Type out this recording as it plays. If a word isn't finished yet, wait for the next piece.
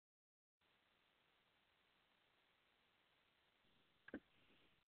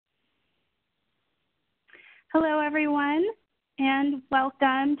Hello, everyone, and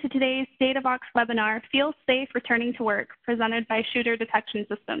welcome to today's DataVox webinar, Feel Safe Returning to Work, presented by Shooter Detection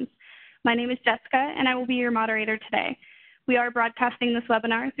Systems. My name is Jessica, and I will be your moderator today. We are broadcasting this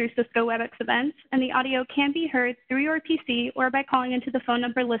webinar through Cisco WebEx events, and the audio can be heard through your PC or by calling into the phone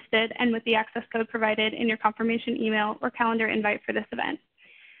number listed and with the access code provided in your confirmation email or calendar invite for this event.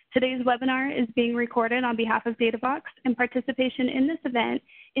 Today's webinar is being recorded on behalf of DataVox, and participation in this event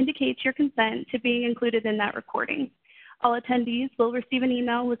indicates your consent to being included in that recording. All attendees will receive an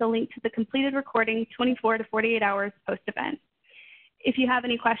email with a link to the completed recording 24 to 48 hours post-event. If you have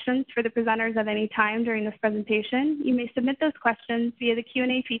any questions for the presenters at any time during this presentation, you may submit those questions via the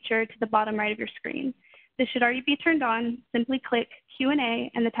Q&A feature to the bottom right of your screen. This should already be turned on. Simply click Q&A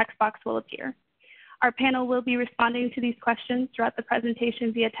and the text box will appear. Our panel will be responding to these questions throughout the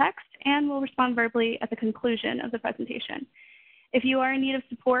presentation via text and will respond verbally at the conclusion of the presentation. If you are in need of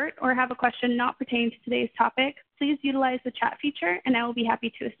support or have a question not pertaining to today's topic, please utilize the chat feature and I will be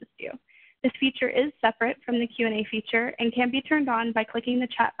happy to assist you. This feature is separate from the Q&A feature and can be turned on by clicking the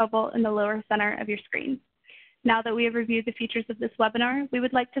chat bubble in the lower center of your screen. Now that we have reviewed the features of this webinar, we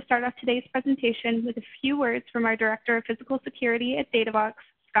would like to start off today's presentation with a few words from our Director of Physical Security at DataVox,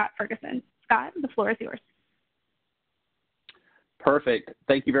 Scott Ferguson. Scott, the floor is yours. Perfect.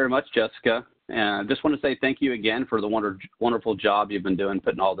 Thank you very much, Jessica. And I just want to say thank you again for the wonderful job you've been doing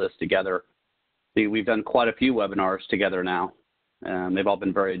putting all this together. We've done quite a few webinars together now, and they've all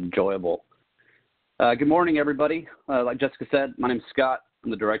been very enjoyable. Good morning, everybody. Like Jessica said, my name is Scott.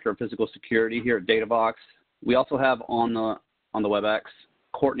 I'm the Director of Physical Security here at DataVox. We also have on the WebEx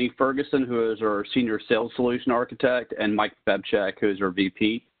Courtney Ferguson, who is our Senior Sales Solution Architect, and Mike Bebchek, who is our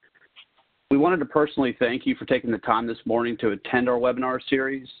VP. We wanted to personally thank you for taking the time this morning to attend our webinar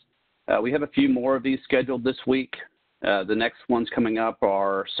series. We have a few more of these scheduled this week. The next ones coming up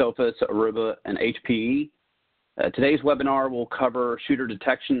are Sophos, Aruba, and HPE. Today's webinar will cover shooter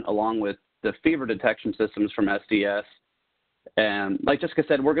detection along with the fever detection systems from SDS. And like Jessica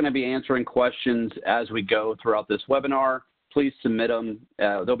said, we're going to be answering questions as we go throughout this webinar. Please submit them.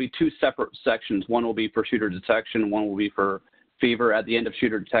 There'll be two separate sections. One will be for shooter detection, one will be for fever. At the end of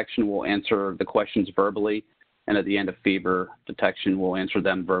shooter detection, we'll answer the questions verbally, and at the end of fever detection, we'll answer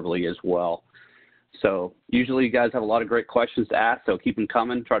them verbally as well. So usually you guys have a lot of great questions to ask, so keep them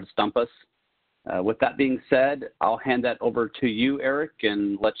coming, try to stump us. With that being said, I'll hand that over to you, Eric,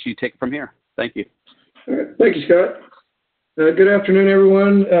 and let you take it from here. Thank you. All right. Thank you, Scott. Good afternoon,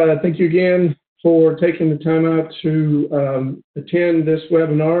 everyone. Thank you again for taking the time out to attend this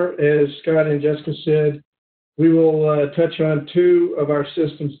webinar. As Scott and Jessica said, we will touch on two of our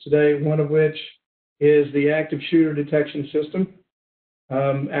systems today, one of which is the active shooter detection system.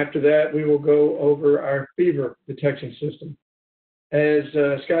 After that, we will go over our fever detection system. As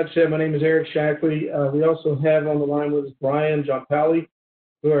Scott said, my name is Eric Shackley. We also have on the line with us Brian Jompali,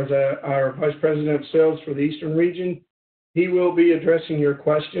 who is our Vice President of Sales for the Eastern region. He will be addressing your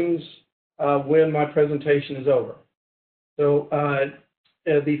questions when my presentation is over. So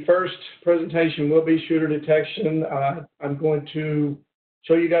the first presentation will be shooter detection. I'm going to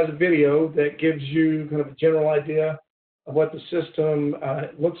show you guys a video that gives you kind of a general idea of what the system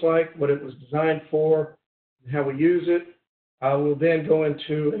looks like, what it was designed for, and how we use it. We'll then go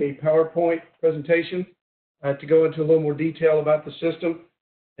into a PowerPoint presentation to go into a little more detail about the system.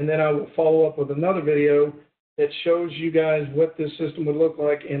 And then I will follow up with another video that shows you guys what this system would look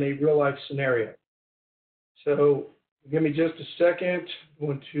like in a real-life scenario. So give me just a second. I'm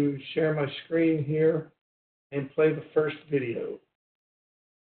going to share my screen here and play the first video.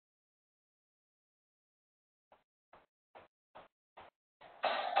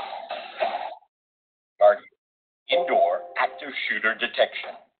 Guardian Indoor Active Shooter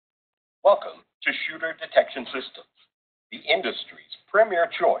Detection. Welcome to Shooter Detection Systems, the industry's premier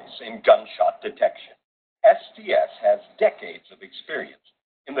choice in gunshot detection. SDS has decades of experience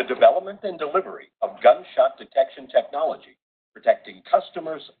in the development and delivery of gunshot detection technology, protecting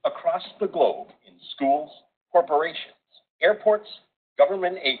customers across the globe in schools, corporations, airports,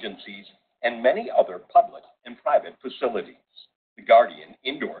 government agencies, and many other public and private facilities. The Guardian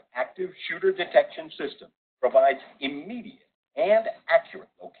Indoor Active Shooter Detection System provides immediate and accurate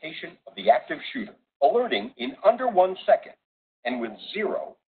location of the active shooter, alerting in under 1 second and with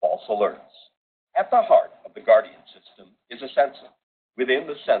 0 false alerts. At the heart of the Guardian system is a sensor. Within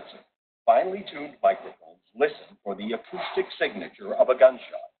the sensor, finely tuned microphones listen for the acoustic signature of a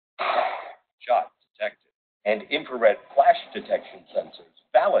gunshot. Shot detected. And infrared flash detection sensors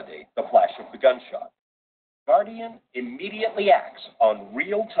validate the flash of the gunshot. Guardian immediately acts on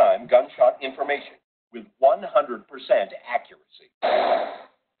real-time gunshot information with 100% accuracy.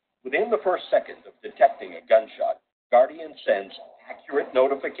 Within the first second of detecting a gunshot, Guardian sends accurate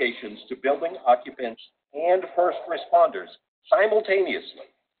notifications to building occupants and first responders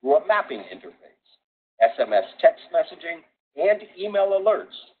simultaneously through a mapping interface, SMS text messaging, and email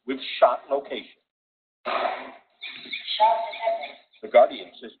alerts with shot location. The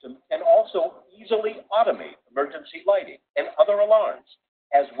Guardian system can also easily automate emergency lighting and other alarms,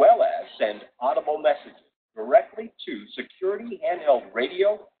 as well as send audible messages directly to security handheld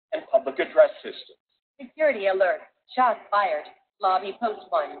radio and public address systems. Security alert. Shots fired. Lobby post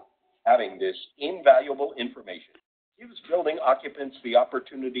 1. Having this invaluable information gives building occupants the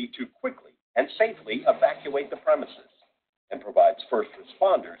opportunity to quickly and safely evacuate the premises and provides first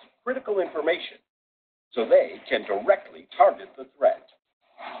responders critical information so they can directly target the threat.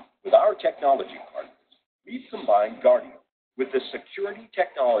 With our technology partners, we've combined Guardian with the security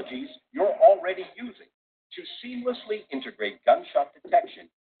technologies you're already using to seamlessly integrate gunshot detection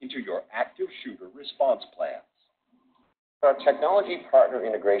into your active shooter response plans. For our technology partner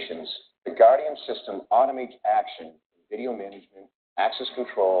integrations, the Guardian system automates action in video management, access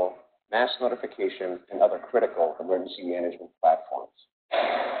control, mass notification, and other critical emergency management platforms.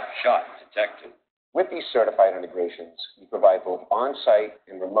 Shot detected. With these certified integrations, we provide both on-site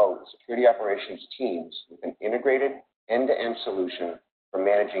and remote security operations teams with an integrated end-to-end solution for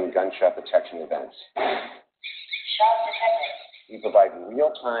managing gunshot detection events. Shot detected. We provide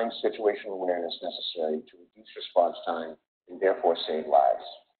real-time situational awareness necessary to reduce response time and therefore save lives.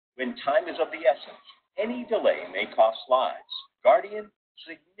 When time is of the essence, any delay may cost lives. Guardian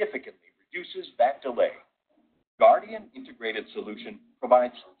significantly reduces that delay. Guardian Integrated Solution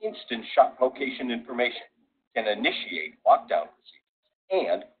provides instant shot location information, can initiate lockdown procedures,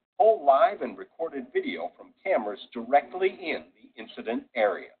 and pull live and recorded video from cameras directly in the incident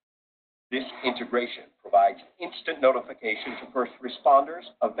area. This integration provides instant notification to first responders,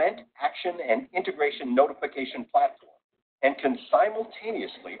 event, action, and integration notification platform, and can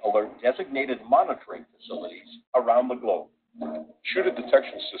simultaneously alert designated monitoring facilities around the globe. Shooter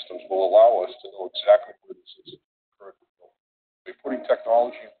detection systems will allow us to know exactly where this is currently going. By putting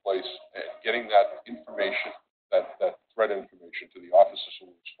technology in place and getting that information, that threat information to the officers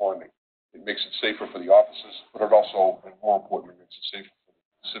who are responding, it makes it safer for the officers, but it also, and more importantly, makes it safer for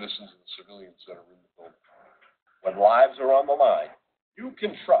the citizens and the civilians that are in the building. When lives are on the line, you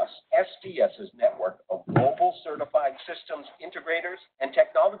can trust SDS's network of global certified systems integrators and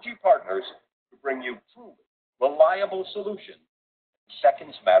technology partners to bring you proven, reliable solutions.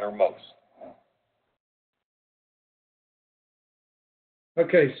 Seconds matter most.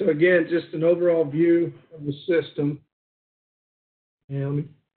 Okay, so again, just an overall view of the system. And let me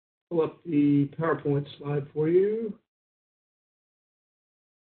pull up the PowerPoint slide for you.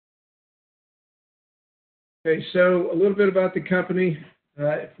 Okay, so a little bit about the company.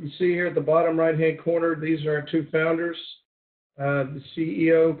 If you see here at the bottom right-hand corner, these are our two founders, the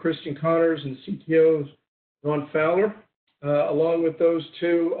CEO, Christian Connors, and CTO, Ron Fowler. Along with those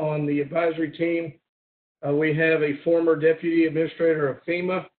two on the advisory team, we have a former deputy administrator of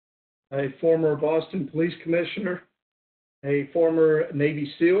FEMA, a former Boston police commissioner, a former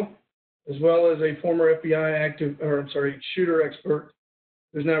Navy SEAL, as well as a former FBI shooter expert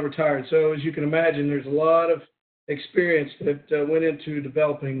who's now retired. So as you can imagine, there's a lot of experience that went into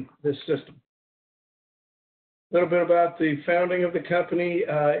developing this system. A little bit about the founding of the company.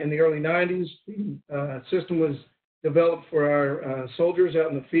 In the early 90s, the system was developed for our soldiers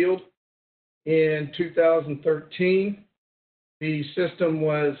out in the field. In 2013, the system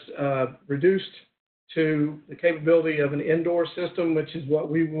was reduced to the capability of an indoor system, which is what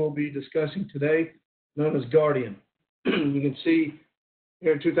we will be discussing today, known as Guardian. You can see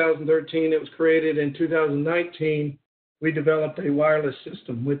here in 2013 it was created. In 2019, we developed a wireless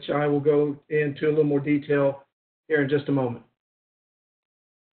system, which I will go into a little more detail here in just a moment.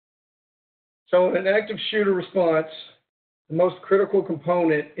 So an active shooter response, the most critical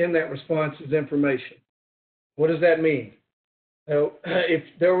component in that response is information. What does that mean? So if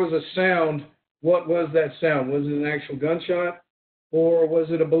there was a sound, what was that sound? Was it an actual gunshot, or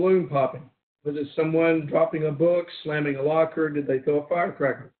was it a balloon popping? Was it someone dropping a book, slamming a locker? Did they throw a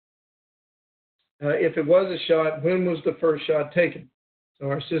firecracker? If it was a shot, when was the first shot taken? So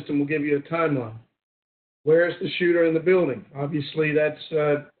our system will give you a timeline. Where is the shooter in the building? Obviously, that's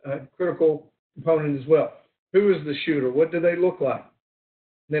a critical component as well. Who is the shooter? What do they look like?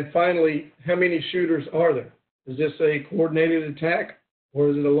 And then finally, how many shooters are there? Is this a coordinated attack, or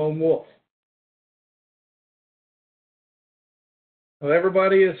is it a lone wolf? Well,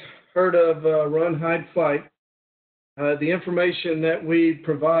 everybody has heard of run, hide, fight. The information that we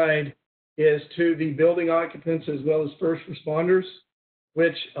provide is to the building occupants as well as first responders.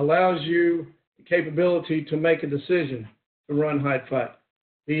 which allows you the capability to make a decision to run, hide, fight.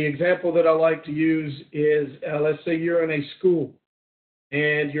 The example that I like to use is, let's say you're in a school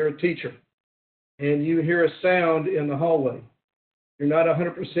and you're a teacher and you hear a sound in the hallway. You're not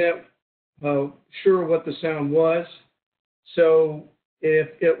 100% sure what the sound was. So if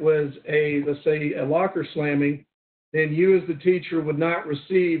it was let's say a locker slamming, then you as the teacher would not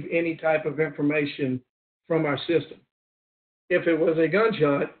receive any type of information from our system. If it was a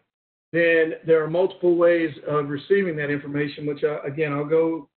gunshot, then there are multiple ways of receiving that information, which again, I'll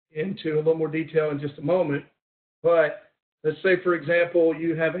go into a little more detail in just a moment. But let's say, for example,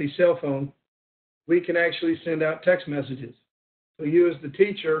 you have a cell phone. We can actually send out text messages. So you as the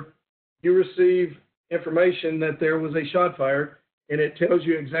teacher, you receive information that there was a shot fired, and it tells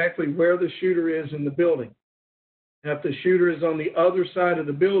you exactly where the shooter is in the building. Now, if the shooter is on the other side of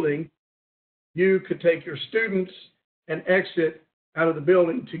the building, you could take your students and exit out of the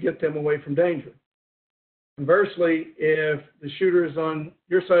building to get them away from danger. Conversely, if the shooter is on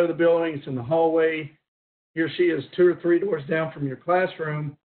your side of the building, it's in the hallway, he or she is 2 or 3 doors down from your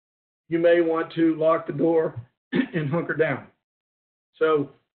classroom, you may want to lock the door and hunker down. So,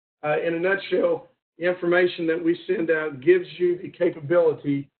 in a nutshell, the information that we send out gives you the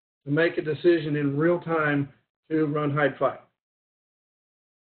capability to make a decision in real time to run, hide, fight.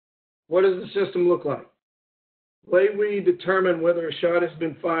 What does the system look like? The way we determine whether a shot has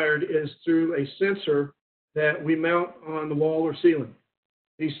been fired is through a sensor that we mount on the wall or ceiling.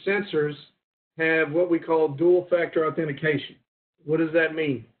 These sensors have what we call dual factor authentication. What does that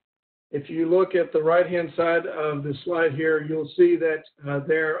mean? If you look at the right-hand side of the slide here, you'll see that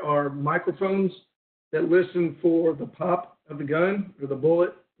there are microphones that listen for the pop of the gun or the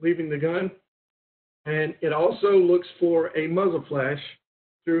bullet leaving the gun. And it also looks for a muzzle flash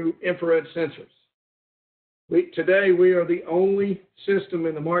through infrared sensors. Today, we are the only system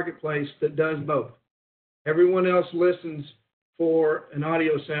in the marketplace that does both. Everyone else listens for an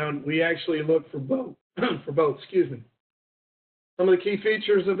audio sound. We actually look for both. Some of the key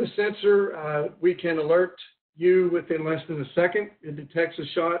features of the sensor, we can alert you within less than a second. It detects a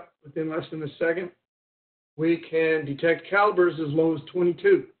shot within less than a second. We can detect calibers as low as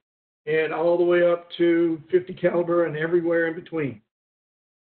 22 and all the way up to 50 caliber and everywhere in between.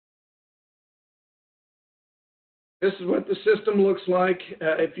 This is what the system looks like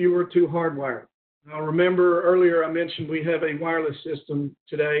if you were to hardwire it. Now remember earlier I mentioned we have a wireless system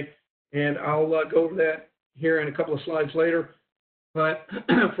today, and I'll go over that here in a couple of slides later. But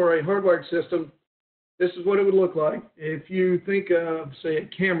for a hardwired system, this is what it would look like. If you think of, say, a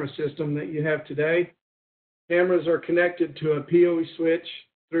camera system that you have today, cameras are connected to a PoE switch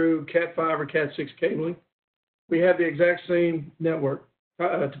through Cat5 or Cat6 cabling. We have the exact same network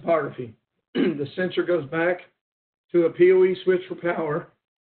topography. The sensor goes back to a PoE switch for power,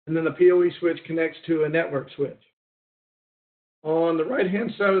 and then the PoE switch connects to a network switch. On the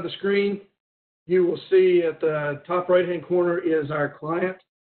right-hand side of the screen, you will see at the top right-hand corner is our client,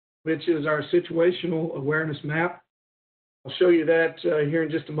 which is our situational awareness map. I'll show you that here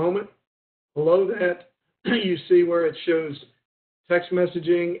in just a moment. Below that, you see where it shows text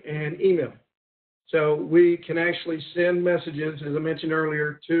messaging and email. So we can actually send messages, as I mentioned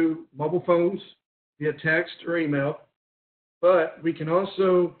earlier, to mobile phones via text or email, but we can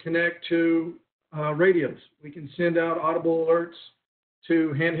also connect to radios. We can send out audible alerts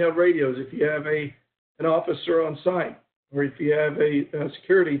to handheld radios if you have an officer on site, or if you have a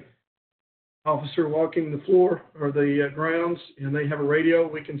security officer walking the floor or the grounds and they have a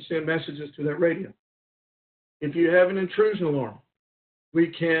radio, we can send messages to that radio. If you have an intrusion alarm, we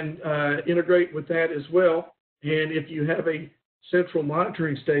can integrate with that as well. And if you have a central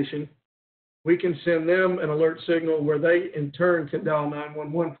monitoring station, we can send them an alert signal where they in turn can dial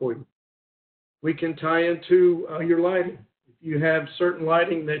 911 for you. We can tie into your lighting. If you have certain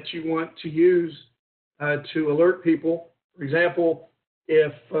lighting that you want to use to alert people, for example,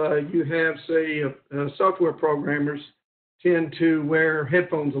 if you have, say, software programmers tend to wear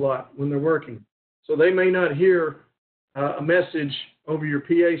headphones a lot when they're working. So they may not hear a message over your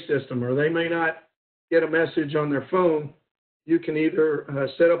PA system, or they may not get a message on their phone. You can either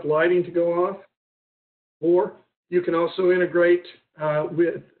set up lighting to go off, or you can also integrate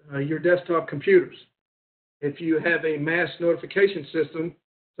with your desktop computers. If you have a mass notification system,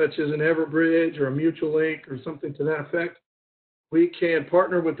 such as an Everbridge or a Mutual Link or something to that effect, we can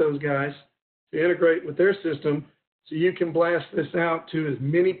partner with those guys to integrate with their system so you can blast this out to as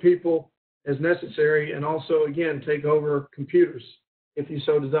many people as necessary, and also, again, take over computers if you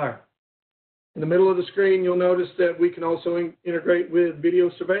so desire. In the middle of the screen, you'll notice that we can also integrate with video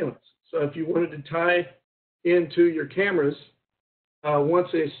surveillance. So if you wanted to tie into your cameras once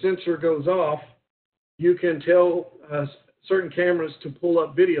a sensor goes off, you can tell certain cameras to pull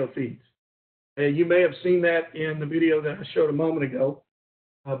up video feeds. You may have seen that in the video that I showed a moment ago,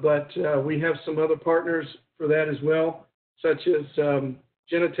 but we have some other partners for that as well, such as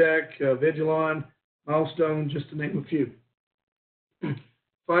Genetec, Vigilon, Milestone, just to name a few.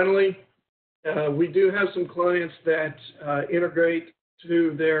 Finally, we do have some clients that integrate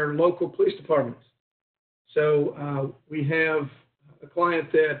to their local police departments. So we have a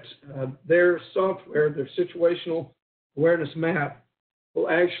client that their software, their situational awareness map, will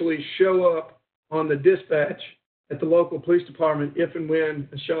actually show up on the dispatch at the local police department if and when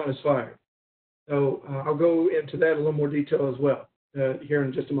a shot is fired. So I'll go into that in a little more detail as well here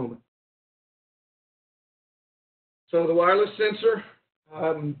in just a moment. So the wireless sensor,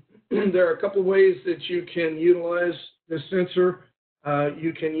 there are a couple of ways that you can utilize this sensor.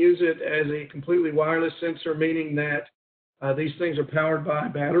 You can use it as a completely wireless sensor, meaning that these things are powered by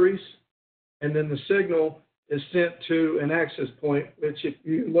batteries, and then the signal is sent to an access point, which if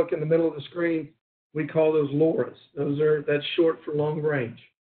you look in the middle of the screen, we call those LoRa's. That's short for long range.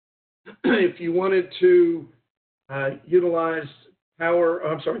 If you wanted to utilize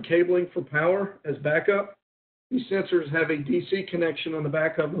cabling for power as backup, these sensors have a DC connection on the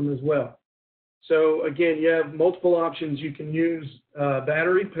back of them as well. So again, you have multiple options. You can use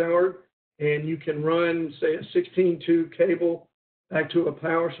battery powered, and you can run, say, a 16-tube cable back to a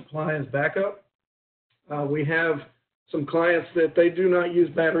power supply as backup. We have some clients that they do not use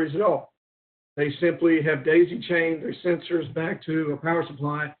batteries at all. They simply have daisy chained their sensors back to a power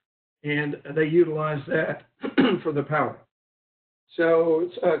supply, and they utilize that for the power. So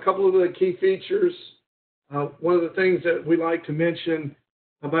it's a couple of the key features. One of the things that we like to mention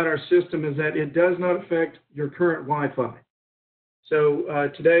about our system is that it does not affect your current Wi-Fi. So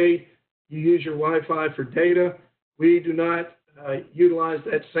today you use your Wi-Fi for data. We do not utilize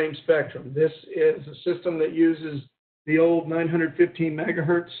that same spectrum. This is a system that uses the old 915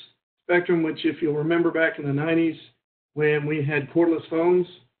 megahertz spectrum, which if you'll remember back in the 90s when we had cordless phones,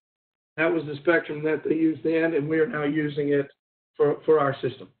 that was the spectrum that they used then, and we are now using it for our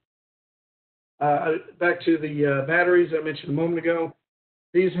system. Back to the batteries I mentioned a moment ago.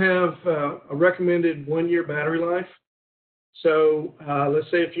 These have a recommended 1-year battery life. So let's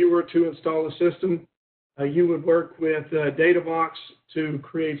say if you were to install a system, you would work with DataVox to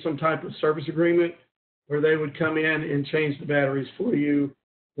create some type of service agreement where they would come in and change the batteries for you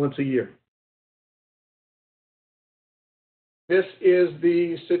once a year. This is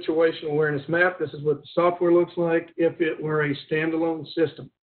the situational awareness map. This is what the software looks like if it were a standalone system.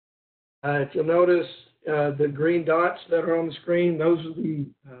 If you'll notice the green dots that are on the screen, those are the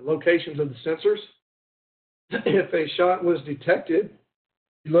locations of the sensors. If a shot was detected,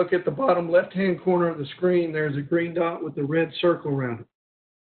 you look at the bottom left-hand corner of the screen, there's a green dot with a red circle around it.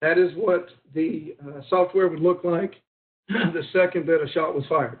 That is what the software would look like the second that a shot was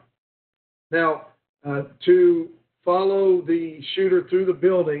fired. Now, to follow the shooter through the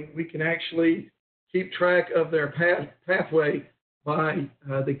building, we can actually keep track of their pathway by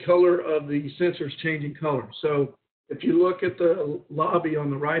the color of the sensors changing color. So if you look at the lobby on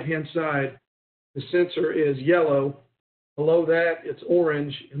the right-hand side, the sensor is yellow. Below that, it's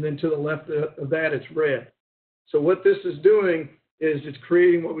orange, and then to the left of that, it's red. So what this is doing is it's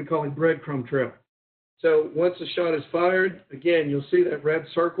creating what we call a breadcrumb trail. So once a shot is fired, again, you'll see that red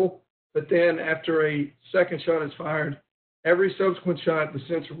circle, but then after a second shot is fired, every subsequent shot, the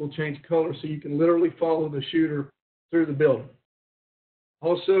sensor will change color so you can literally follow the shooter through the building.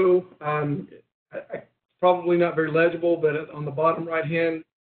 Also, probably not very legible, but on the bottom right-hand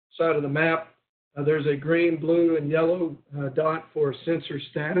side of the map, there's a green, blue, and yellow dot for sensor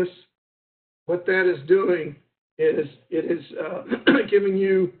status. What that is doing is it is giving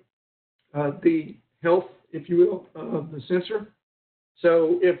you the health, if you will, of the sensor.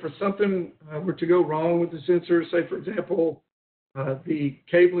 So if something were to go wrong with the sensor, say, for example, the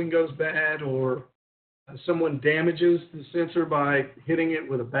cabling goes bad or someone damages the sensor by hitting it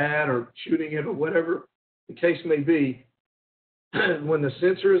with a bat or shooting it or whatever the case may be, when the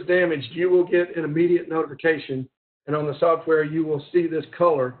sensor is damaged, you will get an immediate notification, and on the software you will see this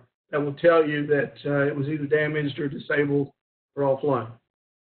color that will tell you that it was either damaged or disabled or offline.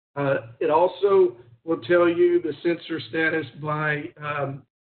 It also will tell you the sensor status by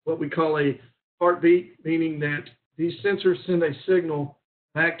what we call a heartbeat, meaning that these sensors send a signal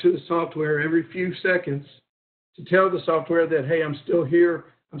back to the software every few seconds to tell the software that, hey, I'm still here,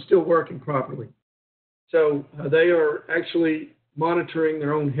 I'm still working properly. So they are actually monitoring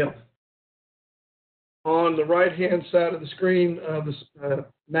their own health. On the right-hand side of the screen, the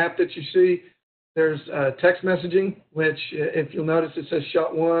map that you see, There's text messaging, which if you'll notice it says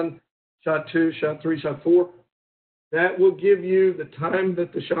shot 1, shot 2, shot 3, shot 4. That will give you the time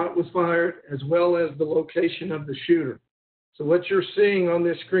that the shot was fired as well as the location of the shooter. So what you're seeing on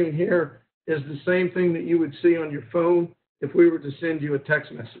this screen here is the same thing that you would see on your phone if we were to send you a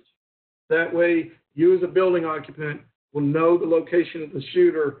text message. That way, you as a building occupant will know the location of the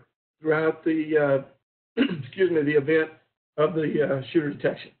shooter throughout the, the event of the shooter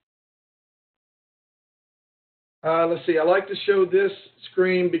detection. Let's see, I like to show this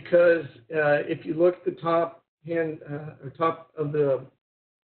screen because if you look at the top of the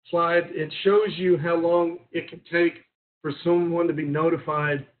slide, it shows you how long it can take for someone to be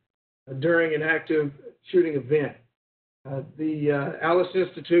notified during an active shooting event. The Alice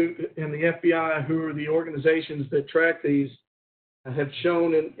Institute and the FBI, who are the organizations that track these, have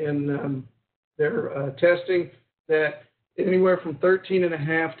shown in their testing that anywhere from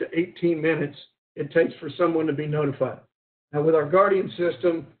 13.5 to 18 minutes it takes for someone to be notified. Now, with our Guardian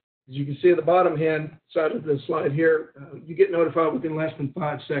system, as you can see at the bottom hand side of the slide here, you get notified within less than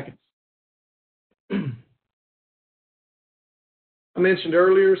 5 seconds. I mentioned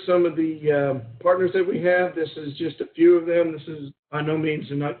earlier some of the partners that we have. This is just a few of them. This is by no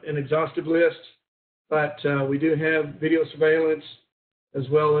means an exhaustive list, but we do have video surveillance as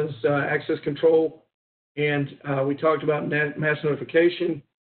well as access control, and we talked about mass notification.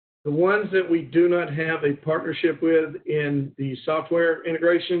 The ones that we do not have a partnership with in the software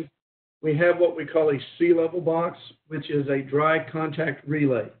integration, we have what we call a C-level box, which is a dry contact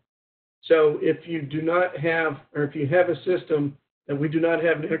relay. So if you do not have, or if you have a system that we do not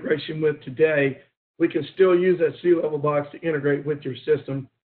have an integration with today, we can still use that C-level box to integrate with your system.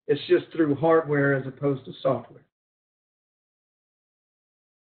 It's just through hardware as opposed to software.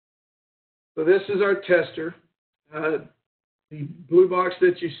 So this is our tester. The blue box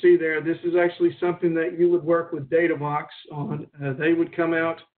that you see there, this is actually something that you would work with DataVox on. They would come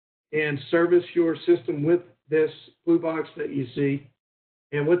out and service your system with this blue box that you see.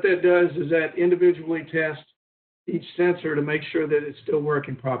 And what that does is that individually test each sensor to make sure that it's still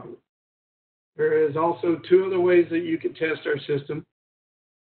working properly. There is also 2 other ways that you can test our system,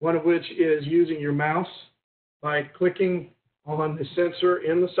 one of which is using your mouse by clicking on the sensor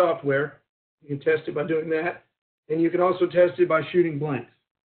in the software. You can test it by doing that. And you can also test it by shooting blanks.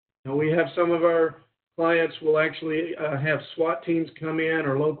 Now, we have some of our clients will actually have SWAT teams come in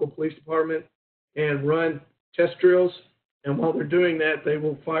or local police department and run test drills. And while they're doing that, they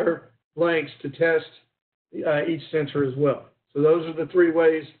will fire blanks to test each sensor as well. So those are the 3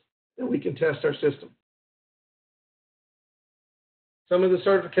 ways that we can test our system. Some of the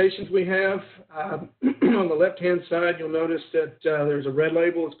certifications we have, on the left-hand side, you'll notice that there's a red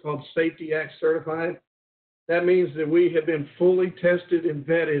label. It's called Safety Act Certified. That means that we have been fully tested and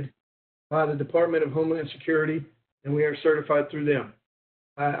vetted by the Department of Homeland Security, and we are certified through them.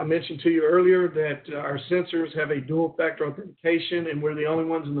 I mentioned to you earlier that our sensors have a dual-factor authentication, and we're the only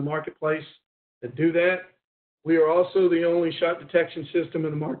ones in the marketplace that do that. We are also the only shot detection system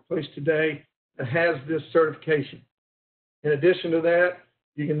in the marketplace today that has this certification. In addition to that,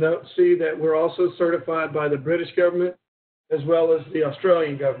 you can see that we're also certified by the British government as well as the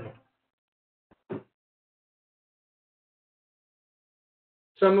Australian government.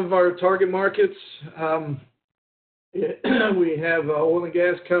 Some of our target markets, we have oil and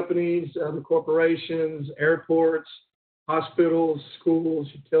gas companies, the corporations, airports, hospitals, schools,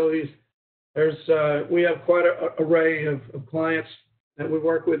 utilities. We have quite an array of clients that we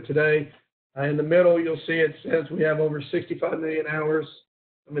work with today. In the middle, you'll see it says we have over 65 million hours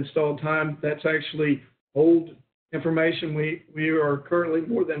of installed time. That's actually old information. We are currently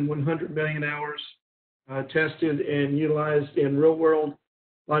more than 100 million hours tested and utilized in real world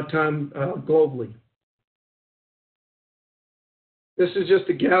lifetime globally. This is just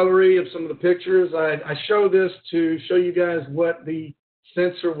a gallery of some of the pictures. I show this to show you guys what the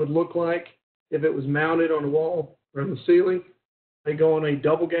sensor would look like if it was mounted on a wall or on the ceiling. They go on a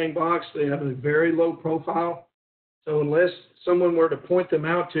double gang box. They have a very low profile. So unless someone were to point them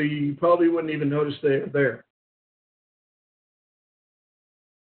out to you, you probably wouldn't even notice they're there.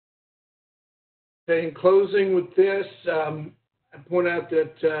 Okay, in closing with this, I point out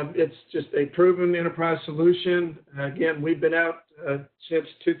that it's just a proven enterprise solution. Again, we've been out since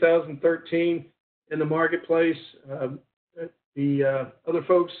 2013 in the marketplace. The other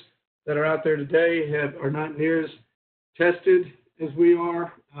folks that are out there today are not near as tested as we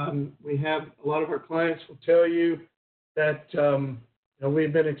are. We have a lot of our clients will tell you that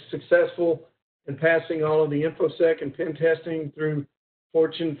we've been successful in passing all of the InfoSec and pen testing through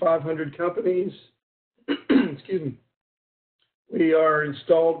Fortune 500 companies. Excuse me. We are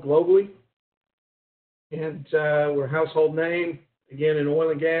installed globally. and we're a household name, again, in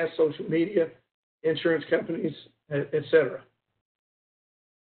oil and gas, social media, insurance companies, et cetera.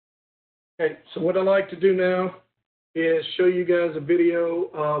 Okay, so what I'd like to do now is show you guys a video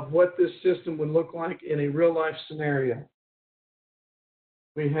of what this system would look like in a real-life scenario.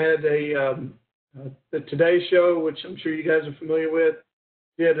 We had the Today Show, which I'm sure you guys are familiar with,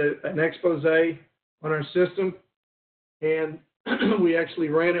 did an expose on our system, and we actually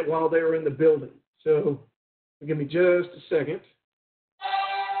ran it while they were in the building. So give me just a second.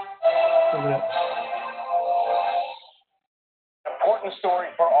 Important story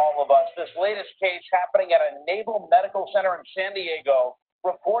for all of us. This latest case happening at a Naval Medical Center in San Diego.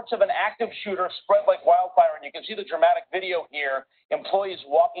 Reports of an active shooter spread like wildfire, and you can see the dramatic video here. Employees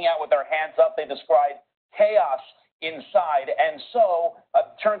walking out with their hands up. They described chaos inside, and so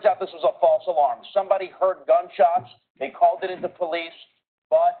turns out this was a false alarm. Somebody heard gunshots. They called it into police,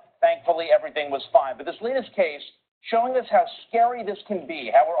 but thankfully everything was fine. But this latest case showing us how scary this can be,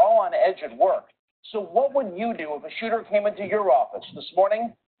 how we're all on edge at work. So what would you do if a shooter came into your office? This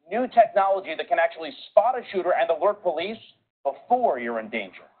morning, new technology that can actually spot a shooter and alert police before you're in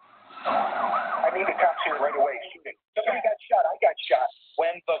danger. I need the cops here right away. Shooting. Somebody got shot. I got shot.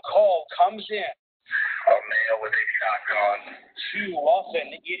 When the call comes in, A male with a shotgun. too often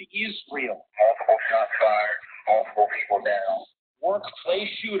it is real. Multiple shots fired. Multiple people down. Workplace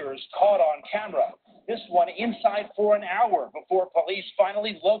shooters caught on camera. This one inside for an hour before police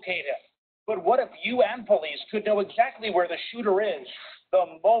finally locate him. But what if you and police could know exactly where the shooter is the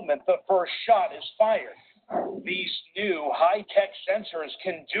moment the first shot is fired? These new high-tech sensors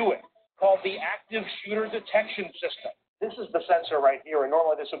can do it, called the Active Shooter Detection System. This is the sensor right here, and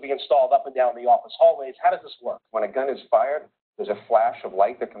normally this would be installed up and down the office hallways. How does this work? When a gun is fired, there's a flash of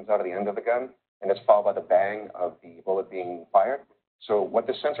light that comes out of the end of the gun, and it's followed by the bang of the bullet being fired. So what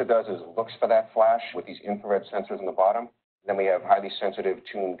the sensor does is looks for that flash with these infrared sensors in the bottom. Then we have highly sensitive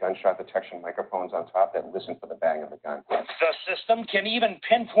tuned gunshot detection microphones on top that listen for the bang of the gun. The system can even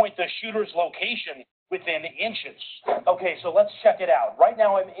pinpoint the shooter's location within inches. Okay, so let's check it out. Right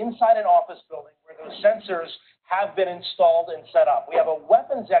now I'm inside an office building where those sensors have been installed and set up. We have a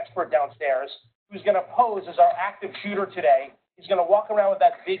weapons expert downstairs who's going to pose as our active shooter today. He's going to walk around with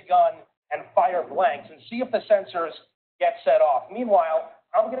that big gun and fire blanks and see if the sensors get set off. Meanwhile,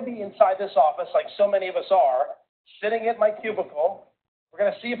 I'm going to be inside this office like so many of us are, sitting at my cubicle. We're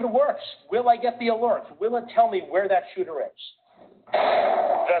going to see if it works. Will I get the alert? Will it tell me where that shooter is?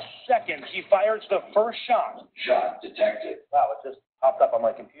 The second he fires the first shot. Shot detected. Wow, it just popped up on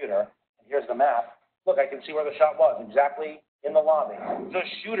my computer. And here's the map. Look, I can see where the shot was, exactly in the lobby. The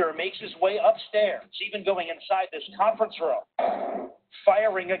shooter makes his way upstairs, even going inside this conference room.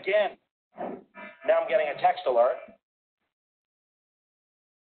 Firing again. Now I'm getting a text alert.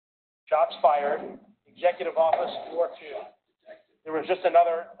 Shots fired. Executive office, floor 2. There was just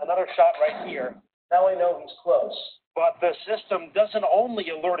another shot right here. Now I know he's close. But the system doesn't only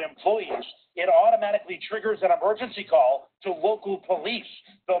alert employees. It automatically triggers an emergency call to local police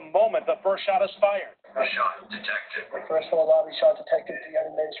the moment the first shot is fired. Shot detected. First floor lobby, shot detected. The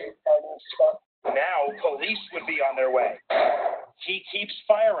administrative emergency spot. Now police would be on their way. He keeps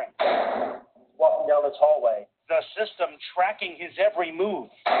firing. Walking down this hallway. The system tracking his every move.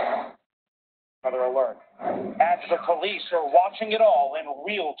 Another alert. And the police are watching it all in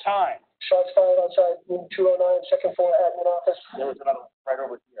real time. Shots fired outside room 209, second floor admin office. There was another right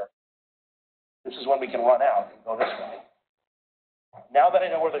over here. This is when we can run out and go this way. Now that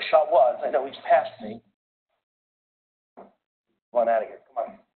I know where the shot was, I know he's past me. Run out of here. Come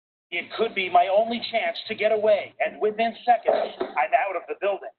on. It could be my only chance to get away, and within seconds, I'm out of the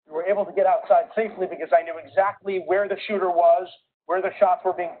building. We were able to get outside safely because I knew exactly where the shooter was, where the shots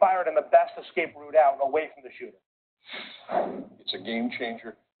were being fired, and the best escape route out away from the shooter. It's a game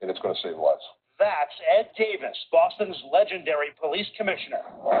changer, and it's going to save lives. That's Ed Davis, Boston's legendary police commissioner.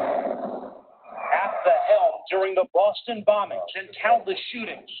 At the helm during the Boston bombings and countless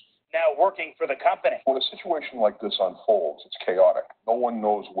shootings, now working for the company. When a situation like this unfolds, it's chaotic. No one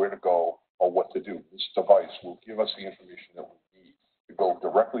knows where to go or what to do. This device will give us the information that we need to go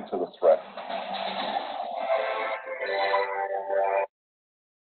directly to the threat.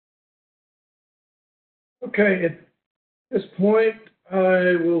 Okay, at this point,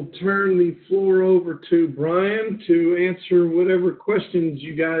 I will turn the floor over to Brian to answer whatever questions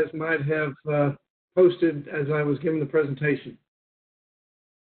you guys might have posted as I was giving the presentation.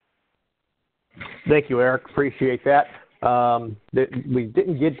 Thank you, Eric. Appreciate that. We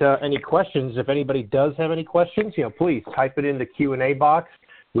didn't get any questions. If anybody does have any questions, please type it in the Q&A box.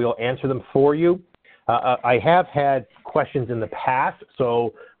 We'll answer them for you. I have had questions in the past,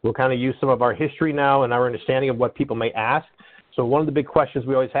 so we'll kind of use some of our history now and our understanding of what people may ask. So one of the big questions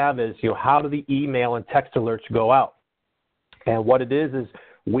we always have is, how do the email and text alerts go out? And what it is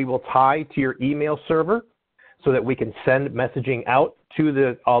we will tie to your email server so that we can send messaging out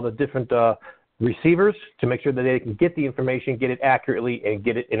to all the different receivers to make sure that they can get the information, get it accurately, and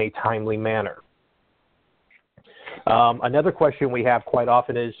get it in a timely manner. Another question we have quite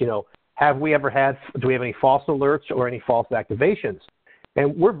often is, do we have any false alerts or any false activations?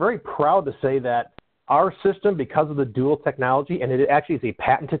 And we're very proud to say that our system, because of the dual technology, and it actually is a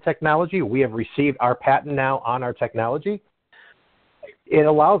patented technology, we have received our patent now on our technology. It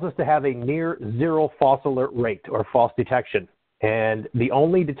allows us to have a near zero false alert rate or false detection. And the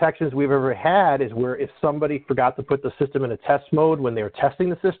only detections we've ever had is where if somebody forgot to put the system in a test mode when they were testing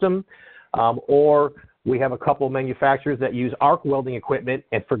the system, or we have a couple of manufacturers that use arc welding equipment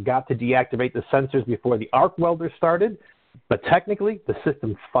and forgot to deactivate the sensors before the arc welder started. But technically, the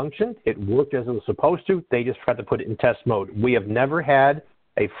system functioned. It worked as it was supposed to. They just had to put it in test mode. We have never had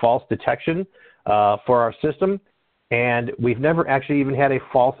a false detection for our system, and we've never actually even had a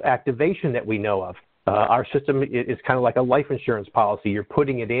false activation that we know of. Our system is kind of like a life insurance policy. You're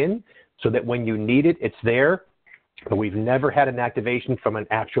putting it in so that when you need it, it's there. But we've never had an activation from an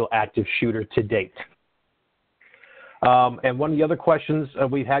actual active shooter to date. And one of the other questions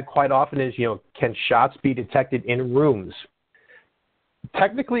we've had quite often is, can shots be detected in rooms?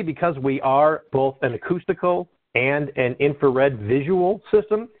 Technically, because we are both an acoustical and an infrared visual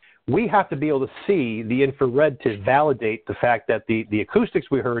system, we have to be able to see the infrared to validate the fact that the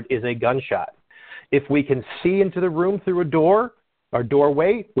acoustics we heard is a gunshot. If we can see into the room through a door or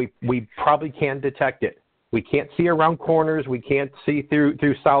doorway, we probably can detect it. We can't see around corners. We can't see through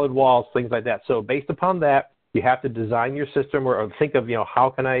solid walls, things like that. So based upon that, you have to design your system or think of, how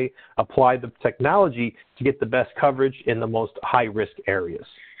can I apply the technology to get the best coverage in the most high-risk areas.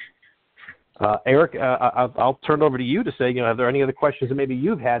 Eric, I'll turn it over to you to say, are there any other questions that maybe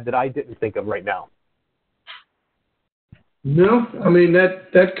you've had that I didn't think of right now? No, I mean,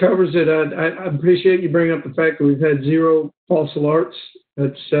 that covers it. I appreciate you bringing up the fact that we've had zero false alerts.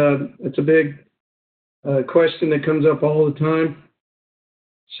 That's a big question that comes up all the time.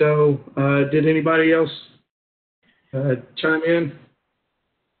 So did anybody else chime in?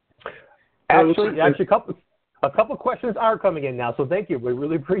 Actually, a couple questions are coming in now, so thank you. We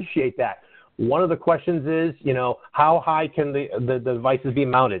really appreciate that. One of the questions is, how high can the devices be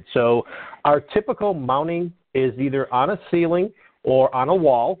mounted? So our typical mounting is either on a ceiling or on a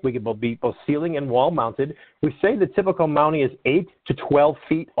wall. We can be both ceiling and wall mounted. We say the typical mounting is 8 to 12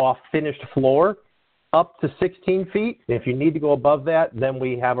 feet off finished floor, up to 16 feet. If you need to go above that, then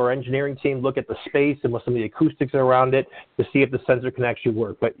we have our engineering team look at the space and what some of the acoustics are around it to see if the sensor can actually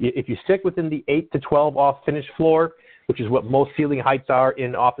work. But if you stick within the 8 to 12 off finished floor, which is what most ceiling heights are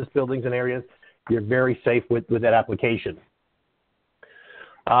in office buildings and areas, you're very safe with that application.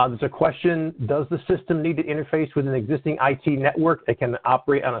 There's a question, does the system need to interface with an existing IT network that can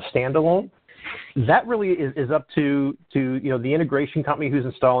operate on a standalone? That really is up to the integration company who's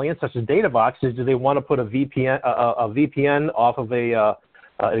installing it, such as DataVox. Do they want to put a VPN off of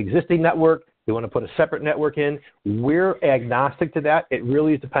an existing network? They want to put a separate network in? We're agnostic to that. It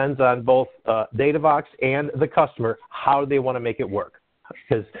really depends on both DataVox and the customer, how they want to make it work.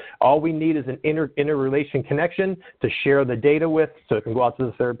 Because all we need is an interrelation connection to share the data with so it can go out to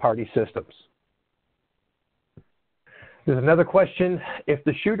the third-party systems. There's another question. If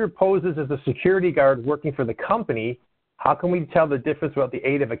the shooter poses as a security guard working for the company, how can we tell the difference without the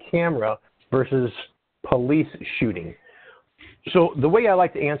aid of a camera versus police shooting? So the way I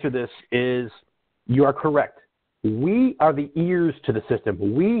like to answer this is you are correct. We are the ears to the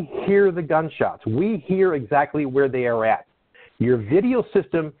system. We hear the gunshots. We hear exactly where they are at. Your video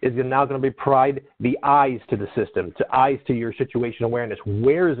system is now going to provide the eyes to the system, eyes to your situation awareness.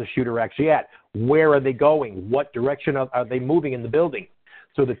 Where is the shooter actually at? Where are they going? What direction are they moving in the building?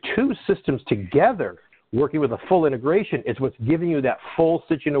 So the two systems together, working with a full integration, is what's giving you that full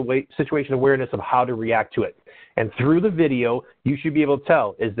situation awareness of how to react to it. And through the video, you should be able to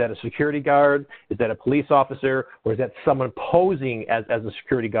tell, is that a security guard? Is that a police officer? Or is that someone posing as a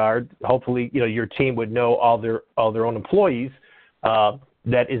security guard? Hopefully, your team would know all their own employees.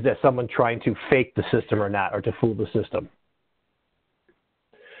 Is that someone trying to fake the system or not, or to fool the system?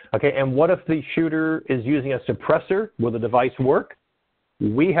 Okay, and what if the shooter is using a suppressor? Will the device work?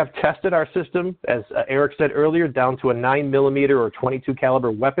 We have tested our system, as Eric said earlier, down to a 9mm or 22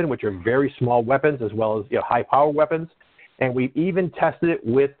 caliber weapon, which are very small weapons, as well as high power weapons. And we've even tested it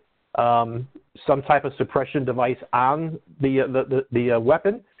with some type of suppression device on the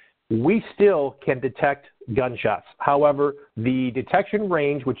weapon. we still can detect gunshots. However, the detection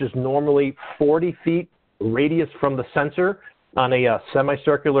range, which is normally 40 feet radius from the sensor on a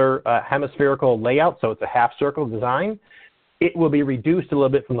semicircular hemispherical layout, so it's a half circle design, it will be reduced a little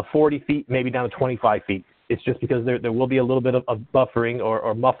bit from the 40 feet, maybe down to 25 feet. It's just because there will be a little bit of buffering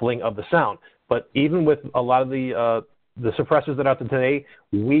or muffling of the sound. But even with a lot of the suppressors that are out there today,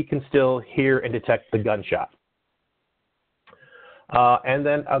 we can still hear and detect the gunshot. And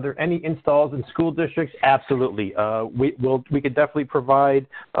then, are there any installs in school districts? Absolutely. We could definitely provide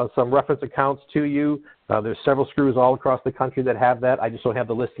some reference accounts to you. There's several schools all across the country that have that. I just don't have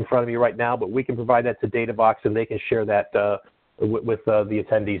the list in front of me right now, but we can provide that to DataVox, and they can share that with the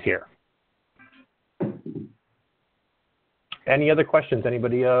attendees here. Any other questions?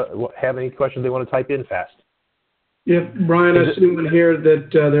 Anybody have any questions they want to type in fast? Yeah, Brian, I see one here that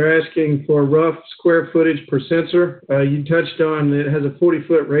they're asking for rough square footage per sensor. You touched on it has a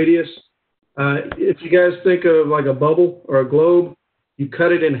 40-foot radius. If you guys think of like a bubble or a globe, you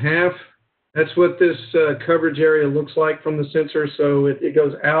cut it in half. That's what this coverage area looks like from the sensor. So it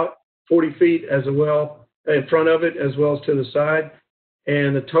goes out 40 feet as well in front of it as well as to the side.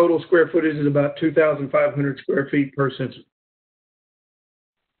 And the total square footage is about 2,500 square feet per sensor.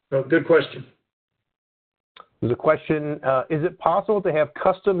 So good question. There's a question, is it possible to have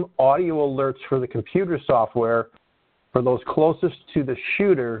custom audio alerts for the computer software for those closest to the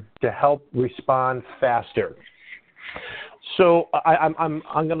shooter to help respond faster? So I'm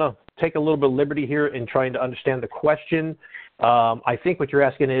going to take a little bit of liberty here in trying to understand the question. I think what you're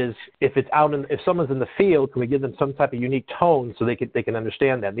asking is if someone's in the field, can we give them some type of unique tone so they can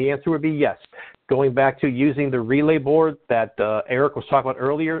understand that? The answer would be yes. Going back to using the relay board that Eric was talking about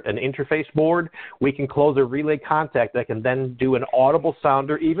earlier, an interface board, we can close a relay contact that can then do an audible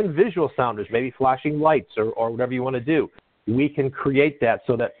sounder, even visual sounders, maybe flashing lights or whatever you want to do. We can create that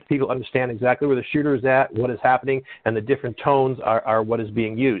so that people understand exactly where the shooter is at, what is happening, and the different tones are what is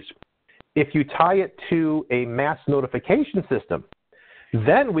being used. If you tie it to a mass notification system,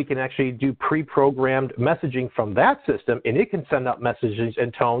 then we can actually do pre-programmed messaging from that system, and it can send out messages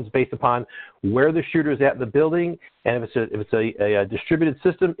and tones based upon where the shooter is at in the building. And if it's a distributed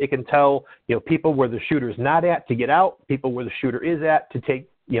system, it can tell people where the shooter is not at to get out, people where the shooter is at to take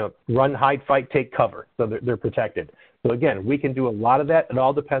run, hide, fight, take cover, so they're protected. So again, we can do a lot of that. It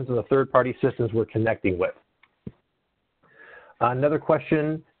all depends on the third-party systems we're connecting with. Another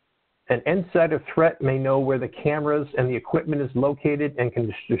question. An insider threat may know where the cameras and the equipment is located and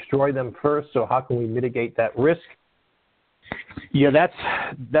can destroy them first, so how can we mitigate that risk? Yeah,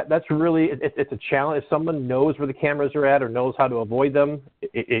 that's really, it's a challenge. If someone knows where the cameras are at or knows how to avoid them,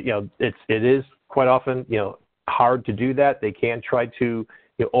 it is quite often, hard to do that. They can try to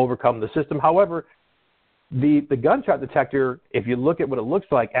overcome the system. However, the gunshot detector, if you look at what it looks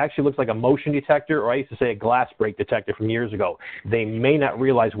like, actually looks like a motion detector, or I used to say a glass break detector from years ago. They may not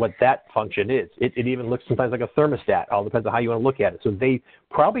realize what that function is. It even looks sometimes like a thermostat. All depends on how you want to look at it. So they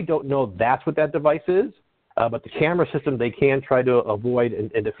probably don't know that's what that device is, but the camera system, they can try to avoid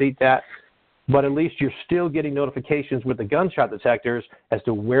and defeat that. But at least you're still getting notifications with the gunshot detectors as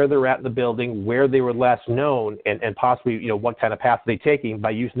to where they're at in the building, where they were last known, and possibly what kind of path they're taking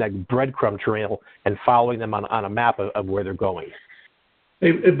by using that breadcrumb trail and following them on a map of where they're going.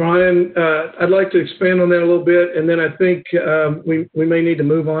 Hey, Brian, I'd like to expand on that a little bit, and then I think we may need to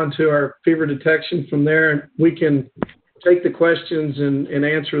move on to our fever detection from there, and we can take the questions and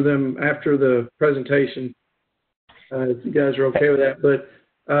answer them after the presentation, if you guys are okay with that. But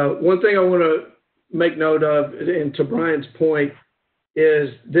one thing I want to make note of, and to Brian's point, is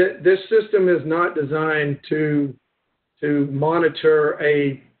that this system is not designed to monitor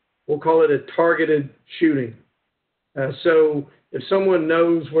we'll call it a targeted shooting. So if someone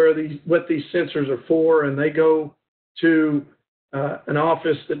knows what these sensors are for and they go to an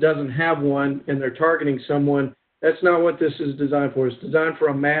office that doesn't have one and they're targeting someone, that's not what this is designed for. It's designed for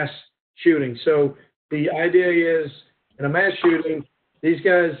a mass shooting. So the idea is, in a mass shooting, these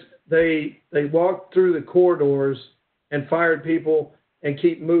guys, they walk through the corridors and fired people and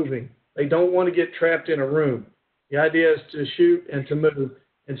keep moving. They don't want to get trapped in a room. The idea is to shoot and to move.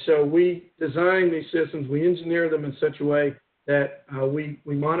 And so we design these systems, we engineer them in such a way that we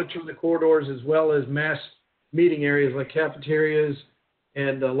monitor the corridors as well as mass meeting areas like cafeterias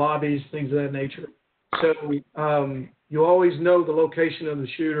and lobbies, things of that nature. So you always know the location of the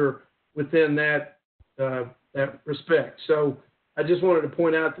shooter within that respect. So I just wanted to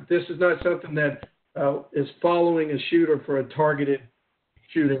point out that this is not something that is following a shooter for a targeted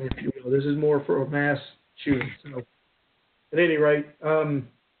shooting, if you will. This is more for a mass shooting. So at any rate,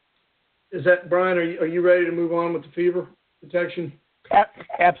 is that, Brian, are you ready to move on with the fever detection?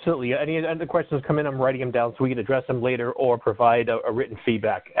 Absolutely. Any other questions come in, I'm writing them down so we can address them later or provide a written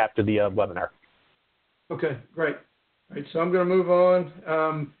feedback after the webinar. Okay, great. All right, so I'm going to move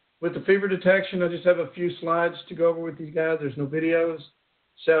on. With the fever detection, I just have a few slides to go over with these guys. There's no videos.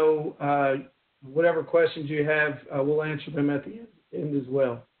 So whatever questions you have, we'll answer them at the end as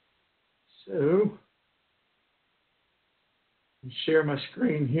well. So share my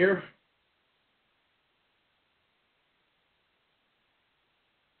screen here.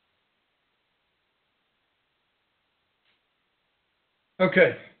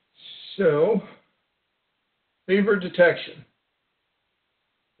 Okay, so fever detection.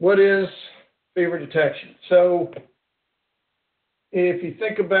 What is fever detection? So if you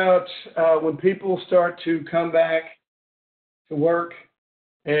think about when people start to come back to work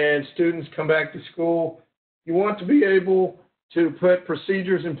and students come back to school, you want to be able to put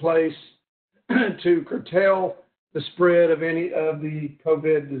procedures in place to curtail the spread of any of the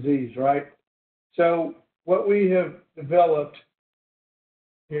COVID disease, right? So what we have developed,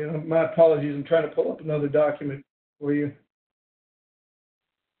 my apologies, I'm trying to pull up another document for you.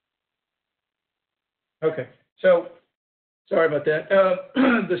 Okay, so sorry about that.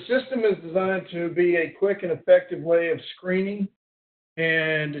 The system is designed to be a quick and effective way of screening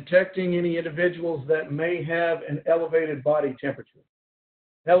and detecting any individuals that may have an elevated body temperature.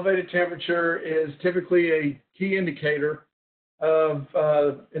 Elevated temperature is typically a key indicator of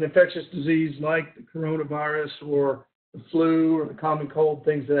an infectious disease like the coronavirus or the flu or the common cold,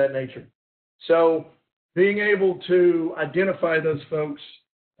 things of that nature. So being able to identify those folks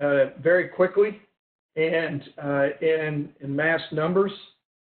very quickly and in mass numbers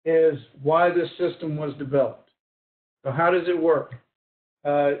is why this system was developed. So how does it work?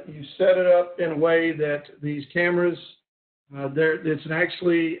 You set it up in a way that these cameras, it's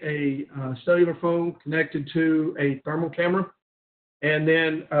actually a cellular phone connected to a thermal camera. And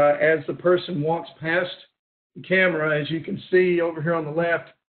then as the person walks past the camera, as you can see over here on the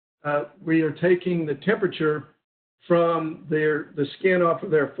left, we are taking the temperature from the skin off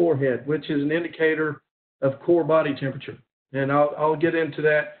of their forehead, which is an indicator of core body temperature. And I'll get into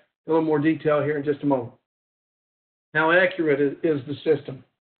that in a little more detail here in just a moment. How accurate is the system?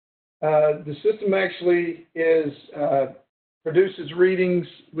 The system actually produces readings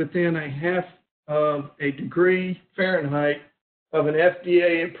within a half of a degree Fahrenheit of an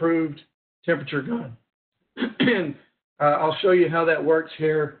FDA-approved temperature gun. And I'll show you how that works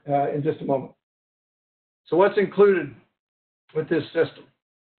here in just a moment. So what's included with this system?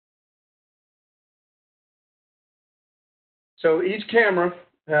 So each camera,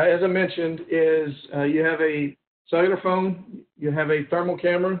 as I mentioned, is you have a cellular phone, you have a thermal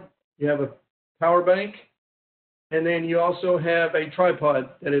camera, you have a power bank, and then you also have a tripod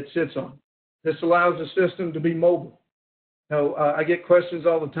that it sits on. This allows the system to be mobile. Now, I get questions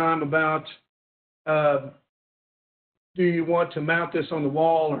all the time about, do you want to mount this on the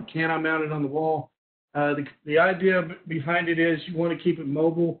wall or can I mount it on the wall? The idea behind it is you want to keep it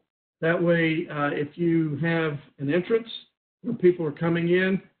mobile. That way, if you have an entrance where people are coming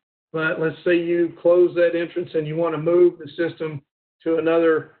in, but let's say you close that entrance and you want to move the system to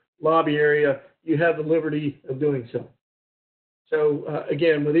another lobby area, you have the liberty of doing so. So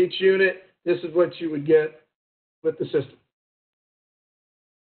again, with each unit, this is what you would get with the system.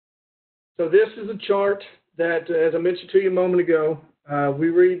 So this is a chart that, as I mentioned to you a moment ago, we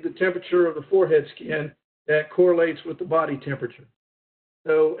read the temperature of the forehead skin that correlates with the body temperature.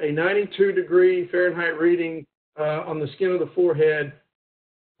 So a 92 degree Fahrenheit reading on the skin of the forehead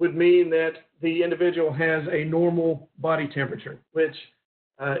would mean that the individual has a normal body temperature, which,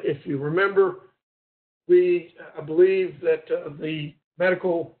 if you remember, I believe that the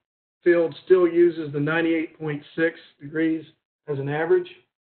medical field still uses the 98.6 degrees as an average.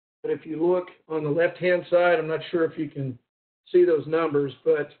 But if you look on the left-hand side, I'm not sure if you can see those numbers,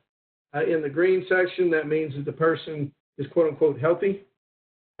 but in the green section, that means that the person is quote-unquote healthy.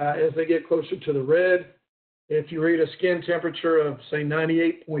 As they get closer to the red, if you read a skin temperature of, say,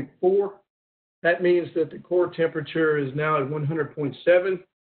 98.4, that means that the core temperature is now at 100.7,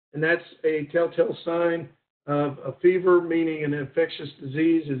 and that's a telltale sign of a fever, meaning an infectious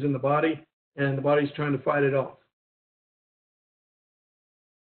disease is in the body, and the body's trying to fight it off.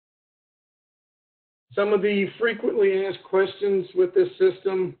 Some of the frequently asked questions with this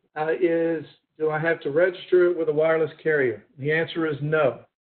system is, do I have to register it with a wireless carrier? The answer is no.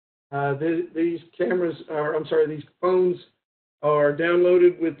 These phones are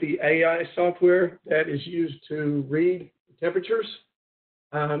downloaded with the AI software that is used to read temperatures.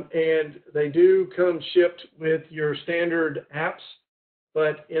 And they do come shipped with your standard apps,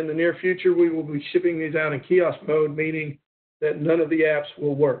 but in the near future, we will be shipping these out in kiosk mode, meaning that none of the apps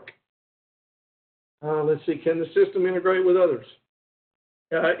will work. Let's see, can the system integrate with others?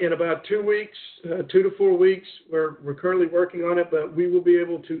 In about 2 weeks, 2 to 4 weeks, we're currently working on it, but we will be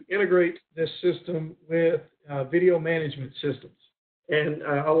able to integrate this system with video management systems. And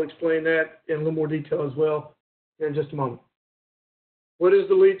I'll explain that in a little more detail as well in just a moment. What is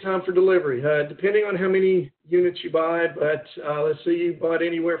the lead time for delivery? Depending on how many units you buy, but let's say you bought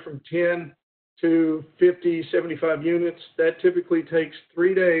anywhere from 10 to 50, 75 units, that typically takes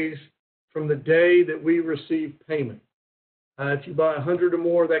 3 days from the day that we receive payment. If you buy 100 or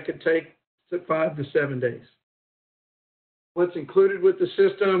more, that could take 5 to 7 days. What's included with the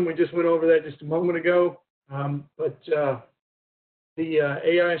system, we just went over that just a moment ago, but the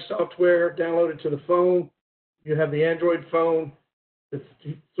AI software downloaded to the phone, you have the Android phone, the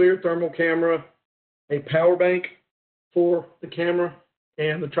FLIR thermal camera, a power bank for the camera,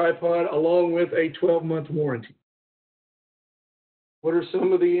 and the tripod, along with a 12-month warranty. What are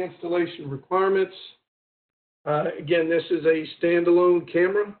some of the installation requirements? Again, this is a standalone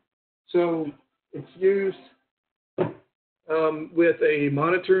camera, so it's used with a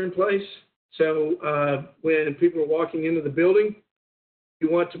monitor in place. So when people are walking into the building, you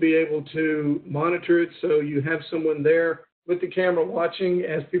want to be able to monitor it, so you have someone there with the camera watching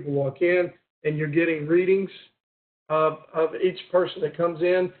as people walk in, and you're getting readings of each person that comes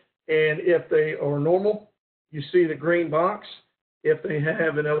in. And if they are normal, you see the green box. If they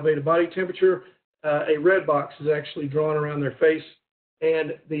have an elevated body temperature, a red box is actually drawn around their face,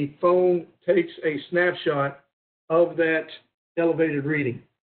 and the phone takes a snapshot of that elevated reading.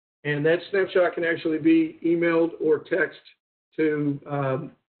 And that snapshot can actually be emailed or texted to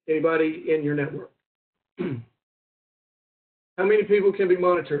anybody in your network. How many people can be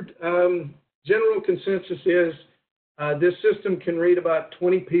monitored? General consensus is this system can read about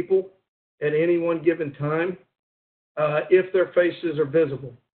 20 people at any one given time if their faces are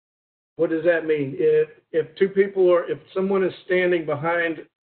visible. What does that mean? If two people or if someone is standing behind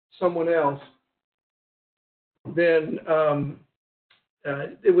someone else, then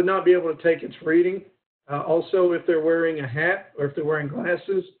it would not be able to take its reading. Also, if they're wearing a hat or if they're wearing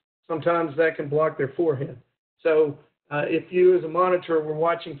glasses, sometimes that can block their forehead. So if you as a monitor were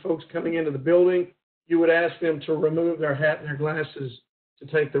watching folks coming into the building, you would ask them to remove their hat and their glasses to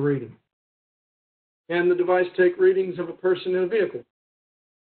take the reading. Can the device take readings of a person in a vehicle?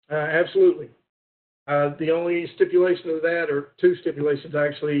 Absolutely. The only stipulation of that, or two stipulations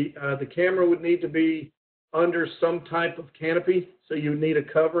actually, the camera would need to be under some type of canopy, so you would need a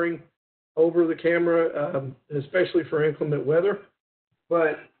covering over the camera, especially for inclement weather.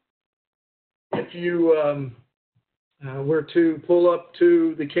 But if you were to pull up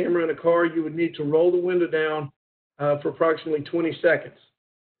to the camera in a car, you would need to roll the window down for approximately 20 seconds.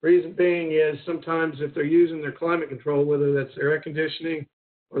 Reason being is sometimes if they're using their climate control, whether that's their air conditioning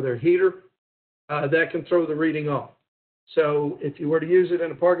or their heater, that can throw the reading off. So if you were to use it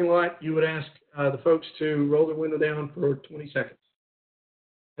in a parking lot, you would ask the folks to roll the window down for 20 seconds.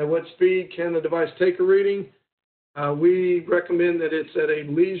 At what speed can the device take a reading? We recommend that it's at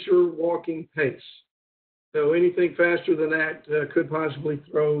a leisure walking pace. So anything faster than that could possibly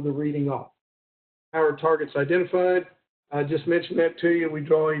throw the reading off. How are targets identified? I just mentioned that to you. We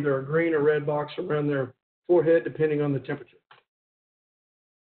draw either a green or red box around their forehead, depending on the temperature.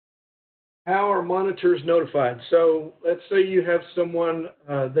 How are monitors notified? So let's say you have someone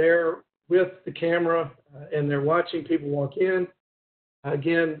there with the camera and they're watching people walk in.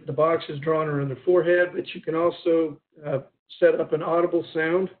 Again, the box is drawn around their forehead, but you can also set up an audible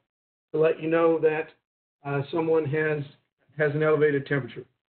sound to let you know that someone has an elevated temperature.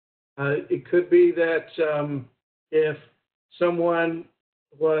 It could be that if someone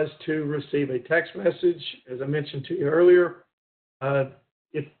was to receive a text message, as I mentioned to you earlier,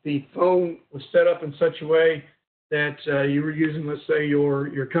 if the phone was set up in such a way that you were using, let's say,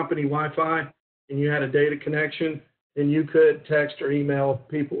 your company Wi-Fi and you had a data connection, then you could text or email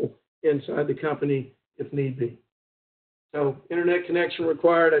people inside the company if need be. So internet connection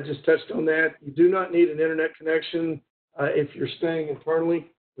required, I just touched on that. You do not need an internet connection if you're staying internally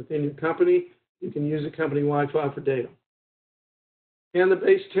within your company. You can use a company Wi-Fi for data. Can the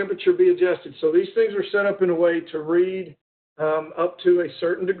base temperature be adjusted? So these things are set up in a way to read up to a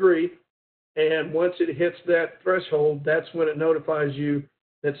certain degree, and once it hits that threshold, that's when it notifies you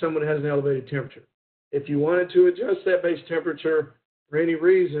that someone has an elevated temperature. If you wanted to adjust that base temperature for any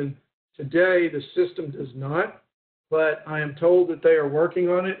reason, today the system does not, but I am told that they are working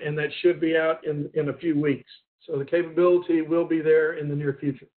on it, and that should be out in a few weeks. So the capability will be there in the near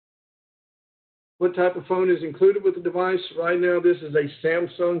future. What type of phone is included with the device? Right now, this is a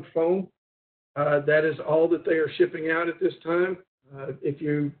Samsung phone. That is all that they are shipping out at this time. If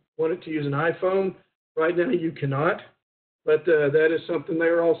you wanted to use an iPhone, right now you cannot, but that is something they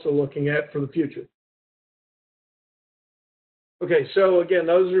are also looking at for the future. Okay, so again,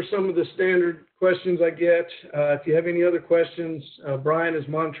 those are some of the standard questions I get. If you have any other questions, Brian is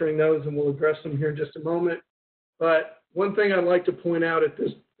monitoring those and we'll address them here in just a moment. But one thing I'd like to point out at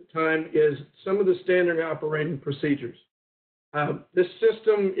this time is some of the standard operating procedures. This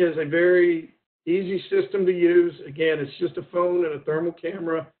system is a very easy system to use. Again, it's just a phone and a thermal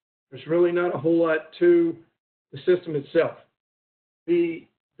camera. There's really not a whole lot to the system itself. The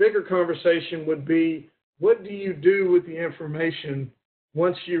bigger conversation would be, what do you do with the information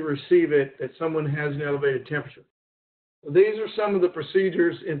once you receive it that someone has an elevated temperature? So these are some of the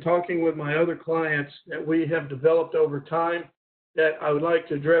procedures in talking with my other clients that we have developed over time that I would like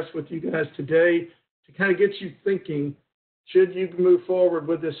to address with you guys today to kind of get you thinking, should you move forward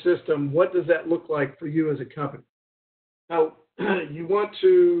with this system, what does that look like for you as a company? Now, you want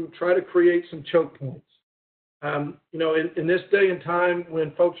to try to create some choke points. You know, in this day and time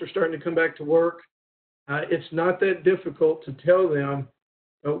when folks are starting to come back to work, it's not that difficult to tell them,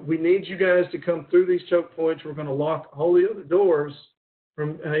 we need you guys to come through these choke points. We're going to lock all the other doors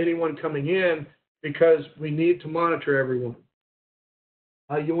from anyone coming in because we need to monitor everyone.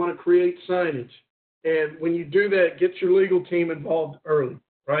 You want to create signage. And when you do that, get your legal team involved early,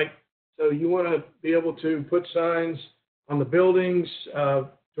 right? So you want to be able to put signs on the buildings,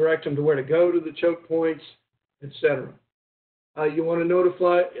 direct them to where to go to the choke points, etc. You want to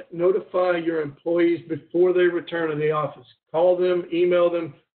notify your employees before they return to the office. Call them, email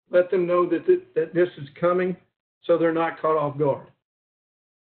them, let them know that this is coming so they're not caught off guard.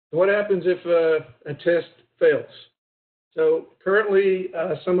 What happens if a test fails? So currently,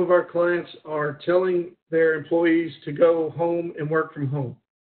 some of our clients are telling their employees to go home and work from home.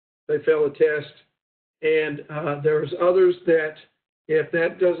 They fail a test. And there's others that if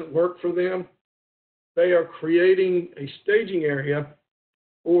that doesn't work for them, they are creating a staging area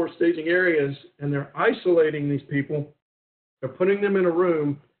or staging areas, and they're isolating these people. They're putting them in a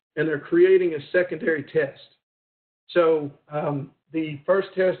room, and they're creating a secondary test. So the first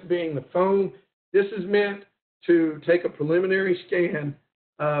test being the phone, this is meant to take a preliminary scan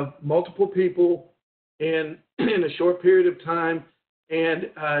of multiple people in a short period of time, and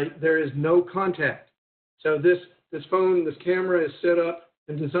there is no contact. So this phone, this camera is set up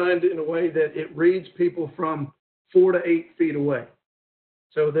and designed in a way that it reads people from 4 to 8 feet away.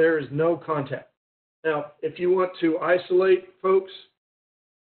 So there is no contact. Now, if you want to isolate folks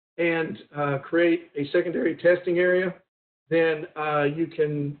and create a secondary testing area, then you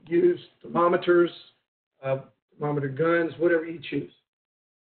can use thermometers, thermometer guns, whatever you choose.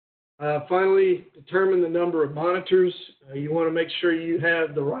 Finally, determine the number of monitors. You want to make sure you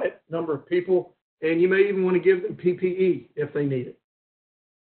have the right number of people, and you may even want to give them PPE if they need it.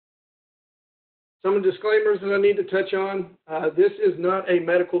 Some of the disclaimers that I need to touch on. This is not a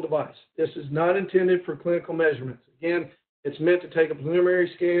medical device. This is not intended for clinical measurements. Again, it's meant to take a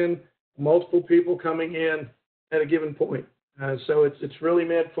preliminary scan, multiple people coming in at a given point. So it's really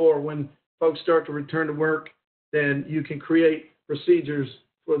meant for when folks start to return to work, then you can create procedures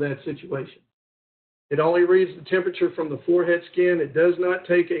for that situation. It only reads the temperature from the forehead skin. It does not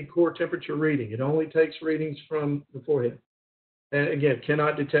take a core temperature reading. It only takes readings from the forehead. And again,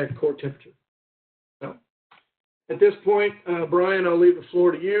 cannot detect core temperature. So, at this point, Brian, I'll leave the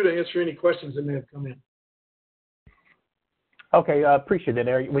floor to you to answer any questions that may have come in. Okay, appreciate it,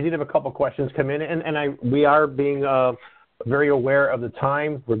 Eric. We did have a couple questions come in, and we are being very aware of the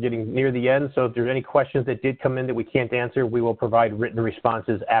time. We're getting near the end, so if there's any questions that did come in that we can't answer, we will provide written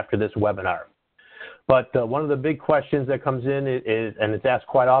responses after this webinar. But one of the big questions that comes in is, and it's asked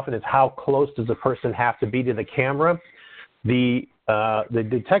quite often, is how close does a person have to be to the camera? The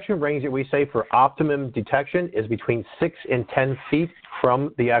detection range that we say for optimum detection is between 6 and 10 feet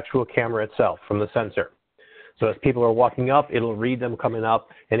from the actual camera itself, from the sensor. So as people are walking up, it'll read them coming up,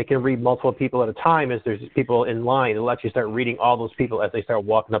 and it can read multiple people at a time. As there's people in line, it'll actually start reading all those people as they start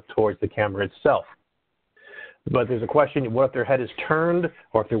walking up towards the camera itself. But there's a question, what if their head is turned,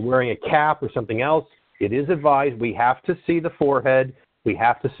 or if they're wearing a cap or something else? It is advised we have to see the forehead. We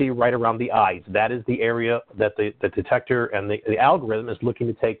have to see right around the eyes. That is the area that the detector and the algorithm is looking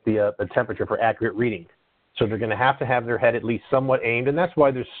to take the temperature for accurate reading. So they're going to have their head at least somewhat aimed, and that's why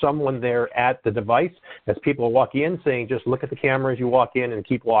there's someone there at the device as people walk in saying, just look at the camera as you walk in and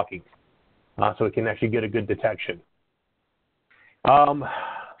keep walking, so it can actually get a good detection. Let's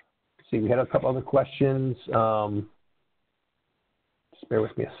see, we had a couple other questions. bear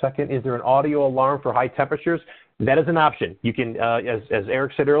with me a second. Is there an audio alarm for high temperatures? That is an option. You can, as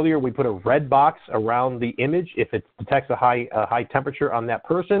Eric said earlier, we put a red box around the image if it detects a high temperature on that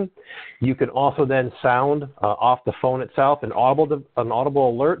person. You can also then sound off the phone itself an audible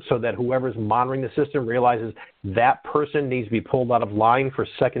alert so that whoever's monitoring the system realizes that person needs to be pulled out of line for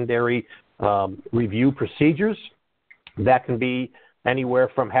secondary review procedures. That can be anywhere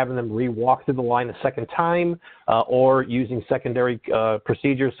from having them re-walk through the line a second time or using secondary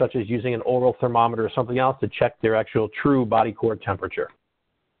procedures such as using an oral thermometer or something else to check their actual true body core temperature.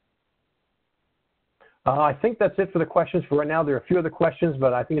 I think that's it for the questions for right now. There are a few other questions,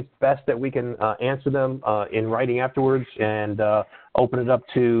 but I think it's best that we can answer them in writing afterwards and open it up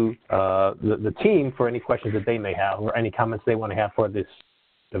to the team for any questions that they may have or any comments they want to have for this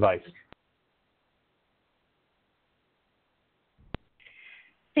device.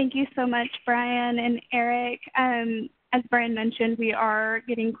 Thank you so much, Brian and Eric. As Brian mentioned, we are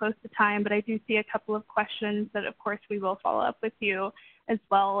getting close to time, but I do see a couple of questions that, of course, we will follow up with you as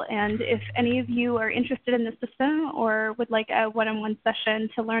well. And if any of you are interested in the system or would like a one-on-one session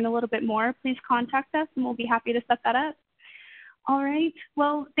to learn a little bit more, please contact us and we'll be happy to set that up. All right.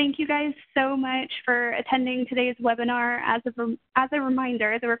 Well, thank you guys so much for attending today's webinar. As a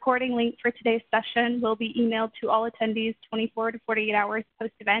reminder, the recording link for today's session will be emailed to all attendees 24 to 48 hours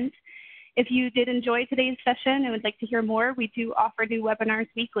post-event. If you did enjoy today's session and would like to hear more, we do offer new webinars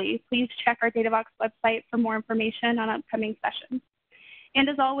weekly. Please check our DataVox website for more information on upcoming sessions. And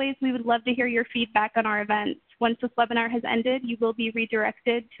as always, we would love to hear your feedback on our events. Once this webinar has ended, you will be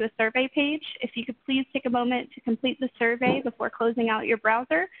redirected to a survey page. If you could please take a moment to complete the survey before closing out your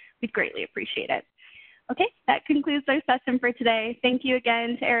browser, we'd greatly appreciate it. Okay, that concludes our session for today. Thank you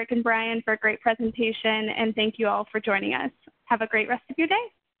again to Eric and Brian for a great presentation, and thank you all for joining us. Have a great rest of your day.